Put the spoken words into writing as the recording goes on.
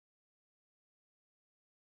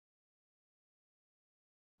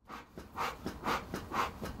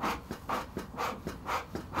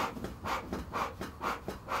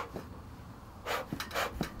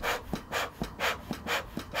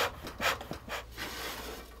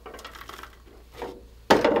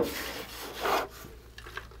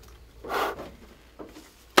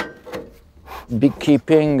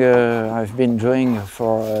Beekeeping I've been doing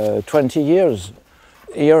for 20 years.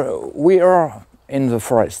 Here we are in the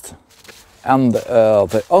forest, and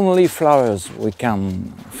the only flowers we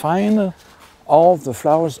can find are the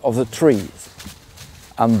flowers of the trees.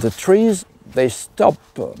 And the trees, they stop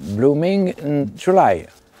blooming in July.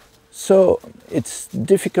 So it's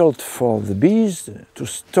difficult for the bees to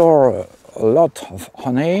store a lot of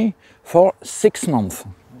honey for 6 months.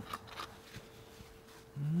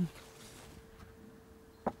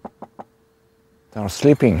 They're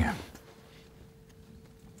sleeping.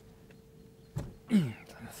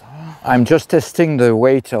 I'm just testing the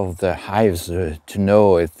weight of the hives to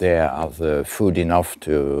know if they have food enough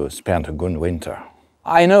to spend a good winter.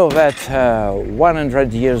 I know that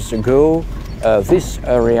 100 years ago, this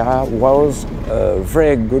area was a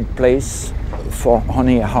very good place for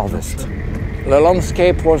honey harvest. The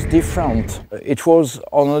landscape was different. It was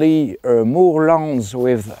only moorlands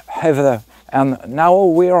with heather, and now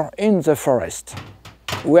we are in the forest.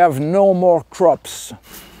 We have no more crops,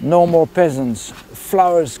 no more peasants.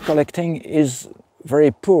 Flowers collecting is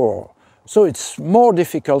very poor. So it's more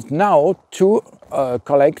difficult now to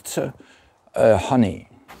collect honey.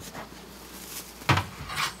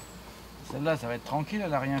 Celle-là, ça va être tranquille,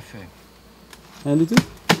 elle n'a rien fait. Rien du tout?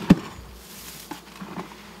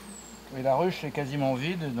 Et la ruche est quasiment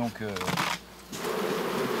vide, donc...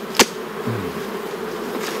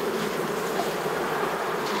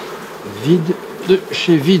 Vide de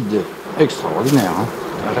chez vide. Extraordinaire, hein?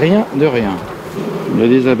 Rien de rien. Il y a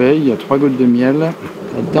des abeilles, il y a 3 gouttes de miel.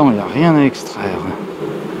 Là-dedans, il n'y a rien à extraire.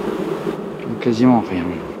 Quasiment rien.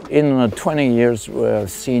 In 20 years we have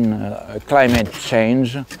seen a climate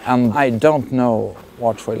change, and I don't know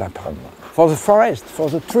what will happen. For the forest, for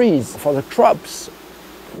the trees, for the crops,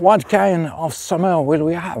 what kind of summer will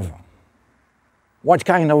we have? What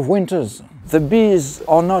kind of winters? The bees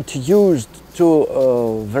are not used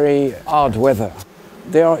to very hard weather.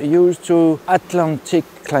 They are used to Atlantic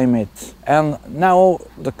climate, and now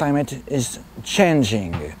the climate is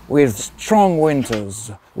changing with strong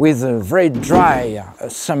winters, with very dry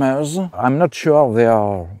summers. I'm not sure they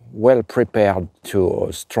are well prepared to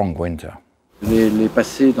a strong winter. Les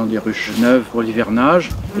passer dans des ruches neuves pour l'hivernage,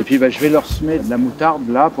 et puis je vais leur semer de la moutarde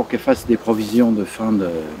là pour qu'elles fassent des provisions de fin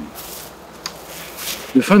de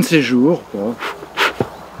séjour. Quoi.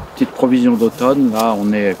 Petite provision d'automne, là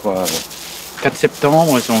on est quoi, 4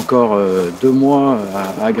 septembre, ils ont encore 2 mois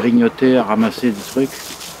à grignoter, à ramasser des trucs.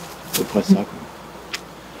 À peu près ça. Quoi.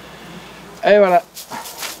 Et voilà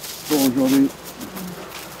pour aujourd'hui.